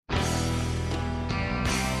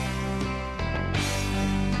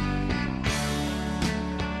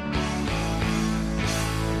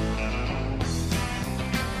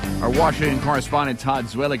Our Washington correspondent Todd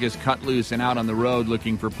Zwillig is cut loose and out on the road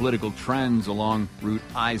looking for political trends along Route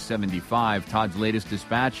I-75. Todd's latest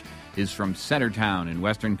dispatch is from Centertown in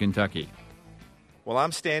western Kentucky. Well,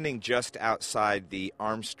 I'm standing just outside the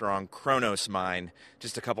Armstrong Kronos mine,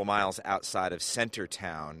 just a couple miles outside of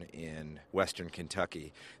Centertown in western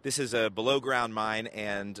Kentucky. This is a below-ground mine,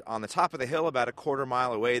 and on the top of the hill, about a quarter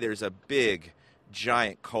mile away, there's a big,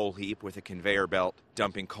 giant coal heap with a conveyor belt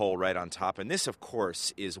dumping coal right on top. And this, of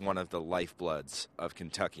course, is one of the lifebloods of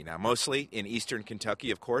Kentucky. Now, mostly in eastern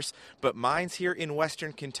Kentucky, of course, but mines here in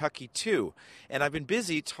western Kentucky, too. And I've been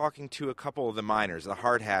busy talking to a couple of the miners, the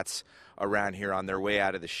hard hats around here on their way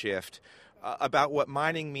out of the shift, about what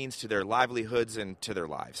mining means to their livelihoods and to their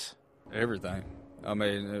lives. Everything. I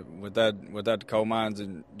mean, without the coal mines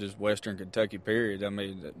in just western Kentucky, period, I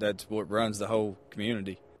mean, that's what runs the whole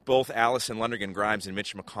community. Both Allison Lundergan Grimes and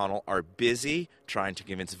Mitch McConnell are busy trying to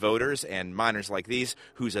convince voters and miners like these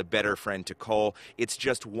who's a better friend to coal. It's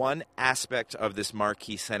just one aspect of this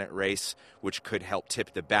marquee Senate race which could help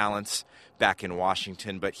tip the balance back in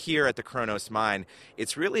Washington. But here at the Kronos mine,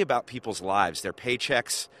 it's really about people's lives, their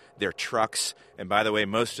paychecks, their trucks. And by the way,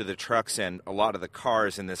 most of the trucks and a lot of the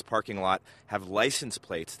cars in this parking lot have license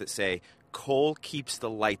plates that say, "Coal keeps the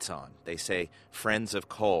lights on." They say, "Friends of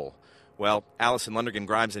Coal." Well, Allison Lundergan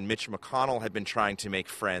Grimes and Mitch McConnell have been trying to make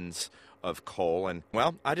friends of coal. And,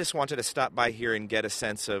 well, I just wanted to stop by here and get a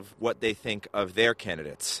sense of what they think of their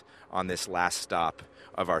candidates on this last stop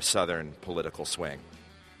of our southern political swing.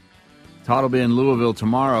 Todd will be in Louisville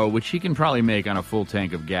tomorrow, which he can probably make on a full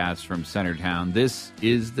tank of gas from Centertown. This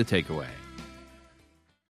is The Takeaway.